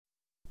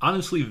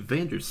Honestly,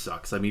 Vander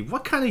sucks. I mean,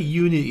 what kind of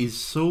unit is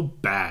so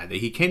bad that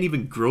he can't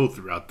even grow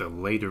throughout the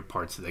later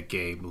parts of the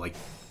game? Like,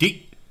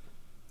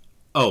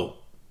 Oh.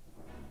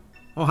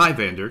 Oh, hi,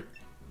 Vander.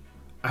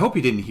 I hope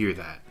you didn't hear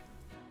that.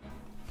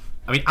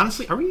 I mean,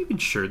 honestly, are we even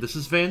sure this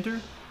is Vander?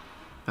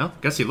 Well,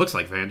 guess he looks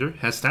like Vander,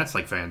 has stats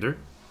like Vander.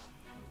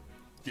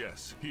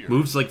 Yes, here.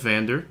 Moves like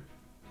Vander.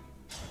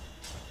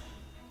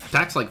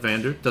 Attacks like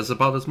Vander, does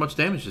about as much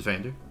damage as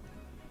Vander.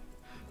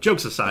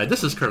 Jokes aside,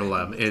 this is Colonel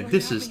M, and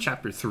this is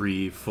Chapter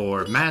 3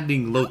 for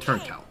Maddening Low Turn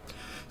Count.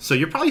 So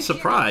you're probably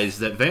surprised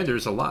that Vander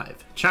is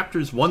alive.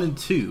 Chapters 1 and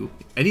 2,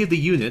 any of the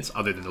units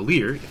other than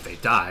Alear, if they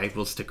die,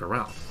 will stick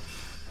around.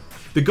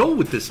 The goal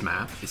with this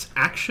map is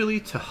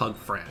actually to hug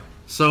Framme.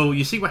 So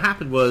you see what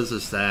happened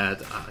was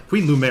that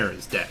Queen Lumera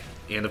is dead,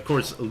 and of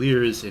course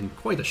Alear is in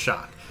quite a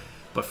shock.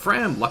 But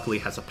Framme luckily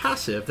has a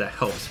passive that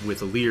helps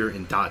with Alear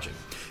in dodging.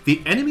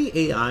 The enemy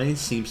AI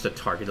seems to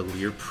target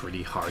Alear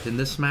pretty hard in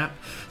this map,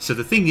 so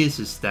the thing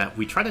is that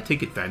we try to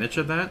take advantage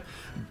of that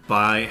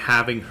by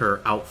having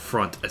her out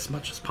front as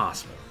much as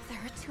possible.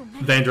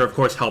 Vander, of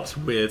course, helps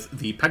with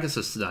the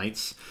Pegasus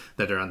Knights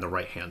that are on the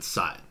right-hand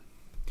side.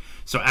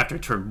 So after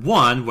turn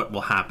 1, what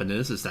will happen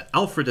is that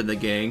Alfred and the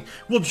gang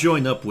will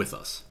join up with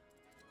us.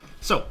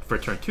 So for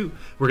turn 2,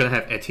 we're going to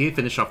have Etie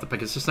finish off the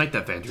Pegasus Knight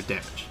that Vander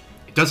damaged.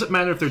 It doesn't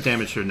matter if they're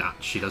damaged or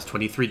not, she does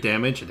 23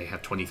 damage and they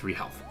have 23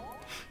 health.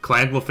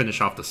 Clan will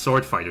finish off the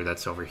sword fighter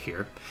that's over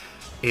here.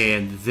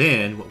 And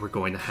then what we're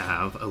going to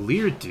have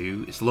Alear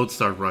do is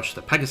Lodestar Rush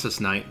the Pegasus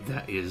Knight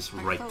that is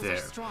right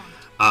there.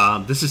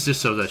 This is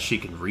just so that she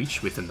can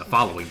reach within the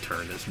following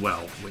turn as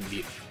well when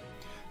needed.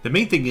 The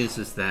main thing is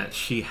that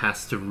she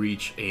has to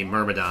reach a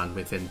Myrmidon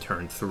within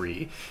turn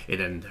 3, and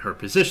then her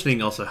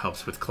positioning also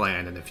helps with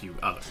Clan and a few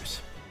others.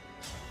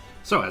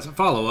 So as a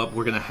follow-up,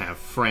 we're going to have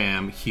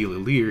Framme heal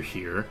Alear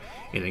here,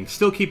 and then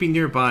still keeping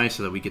nearby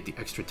so that we get the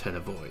extra 10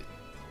 avoid.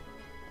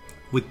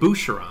 With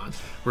Boucheron,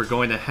 we're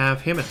going to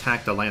have him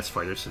attack the Lance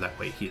Fighter so that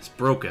way he is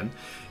broken.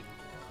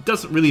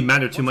 Doesn't really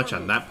matter too much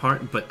on that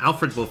part, but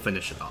Alfred will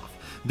finish it off.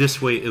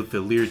 This way, if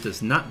Alear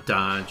does not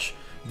dodge,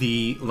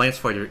 the Lance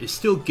Fighter is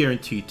still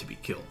guaranteed to be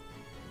killed.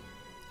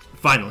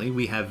 Finally,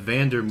 we have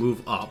Vander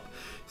move up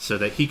so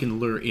that he can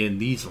lure in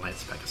these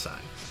Lance Pegasi.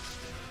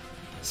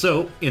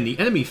 So, in the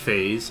enemy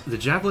phase, the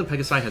Javelin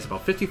Pegasus has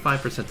about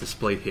 55%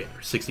 displayed hit,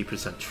 or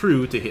 60%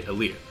 true to hit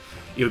Alear.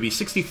 It would be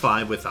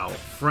 65 without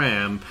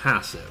Framme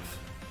passive.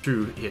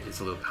 True hit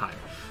is a little bit higher.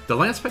 The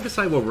Lance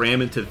Pegasi will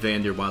ram into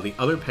Vander while the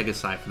other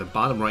Pegasi from the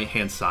bottom right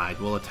hand side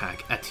will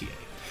attack Etie.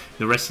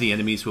 The rest of the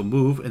enemies will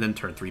move and then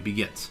turn 3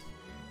 begins.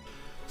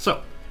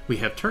 So, we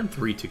have turn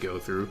 3 to go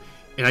through,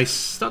 and I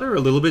stutter a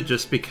little bit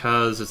just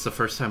because it's the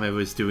first time I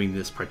was doing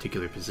this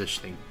particular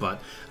positioning,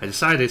 but I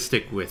decided to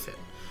stick with it.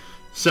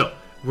 So,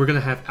 we're going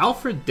to have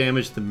Alfred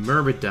damage the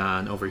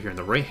Myrmidon over here on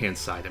the right hand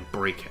side and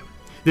break him.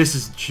 This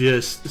is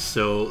just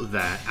so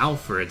that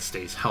Alfred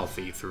stays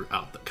healthy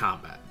throughout the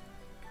combat.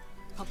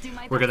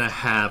 We're going to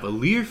have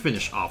Alear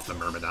finish off the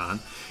Myrmidon,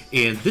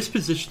 and this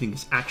positioning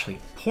is actually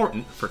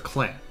important for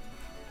Clan.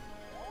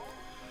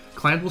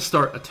 Clan will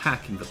start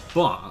attacking the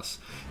boss,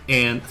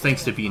 and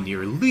thanks to being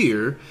near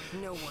Alear,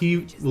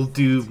 he will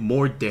do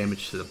more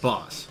damage to the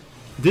boss.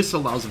 This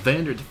allows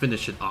Vander to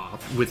finish it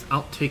off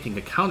without taking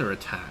a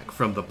counterattack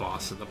from the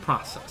boss in the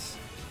process,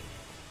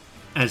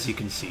 as you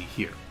can see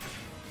here.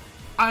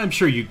 I'm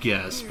sure you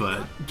guessed,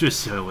 but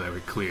just so that we're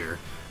clear,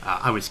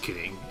 I was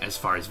kidding as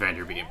far as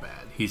Vander being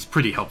bad. He's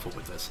pretty helpful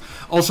with this.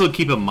 Also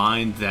keep in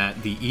mind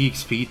that the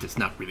EXP does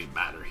not really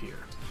matter here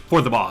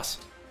for the boss.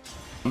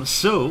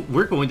 So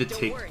we're going to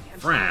take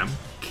Framme,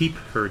 keep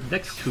her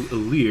next to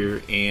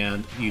Alear,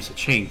 and use a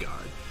chain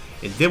guard.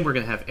 And then we're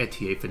going to have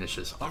Etie finish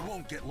this off. I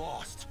won't get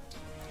lost.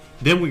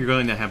 Then we're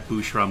going to have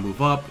Boucheron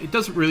move up. It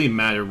doesn't really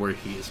matter where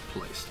he is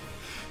placed.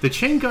 The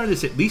chain guard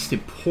is at least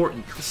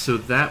important, so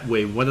that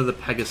way one of the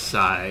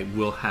Pegasi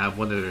will have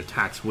one of their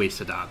attacks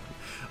wasted on them,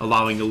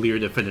 allowing Alear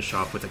to finish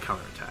off with a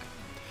counterattack.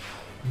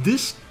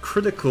 This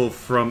critical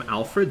from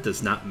Alfred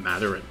does not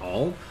matter at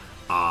all.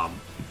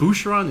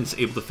 Boucheron is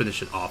able to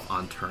finish it off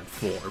on turn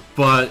 4,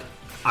 but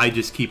I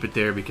just keep it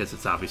there because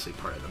it's obviously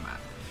part of the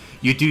map.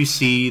 You do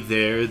see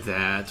there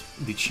that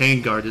the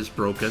chain guard is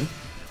broken,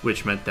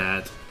 which meant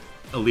that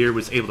Alear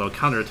was able to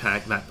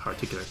counterattack that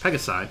particular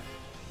Pegasi.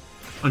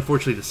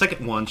 Unfortunately, the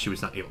second one, she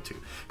was not able to.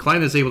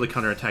 Klein is able to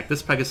counterattack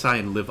this Pegasi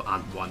and live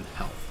on 1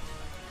 health.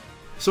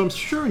 So I'm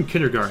sure in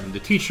kindergarten, the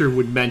teacher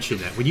would mention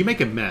that when you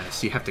make a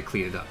mess, you have to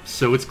clean it up.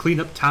 So it's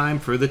cleanup time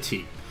for the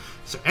team.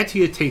 So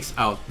Etie takes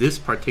out this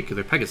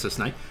particular Pegasus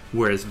Knight,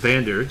 whereas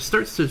Vander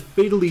starts to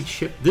fatally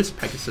chip this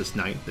Pegasus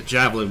Knight, the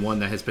Javelin one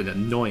that has been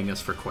annoying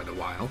us for quite a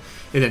while,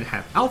 and then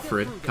have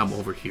Alfred come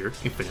over here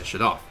and finish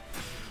it off.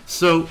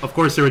 So, of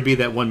course, there would be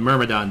that one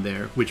Myrmidon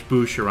there, which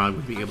Boucheron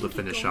would be able to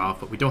finish off,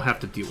 but we don't have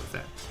to deal with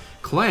that.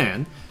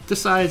 Clan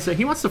decides that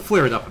he wants to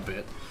flare it up a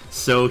bit,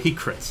 so he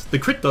crits. The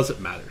crit doesn't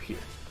matter here.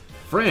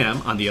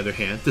 Framme, on the other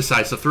hand,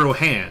 decides to throw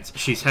hands.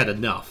 She's had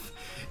enough,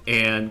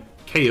 and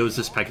KOs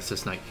this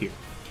Pegasus Knight here.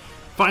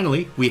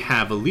 Finally, we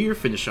have Alear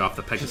finish off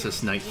the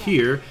Pegasus Knight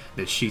here,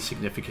 that she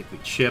significantly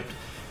chipped.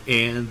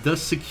 and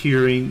thus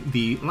securing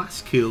the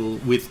last kill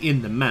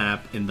within the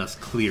map and thus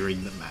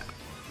clearing the map.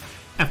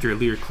 After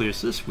Alear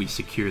clears this, we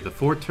secure the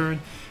 4th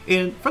turn,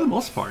 and for the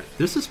most part,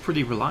 this is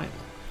pretty reliable.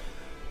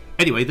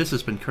 Anyway, this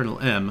has been Colonel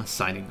M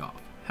signing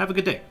off. Have a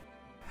good day.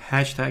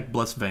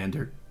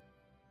 #blessvander.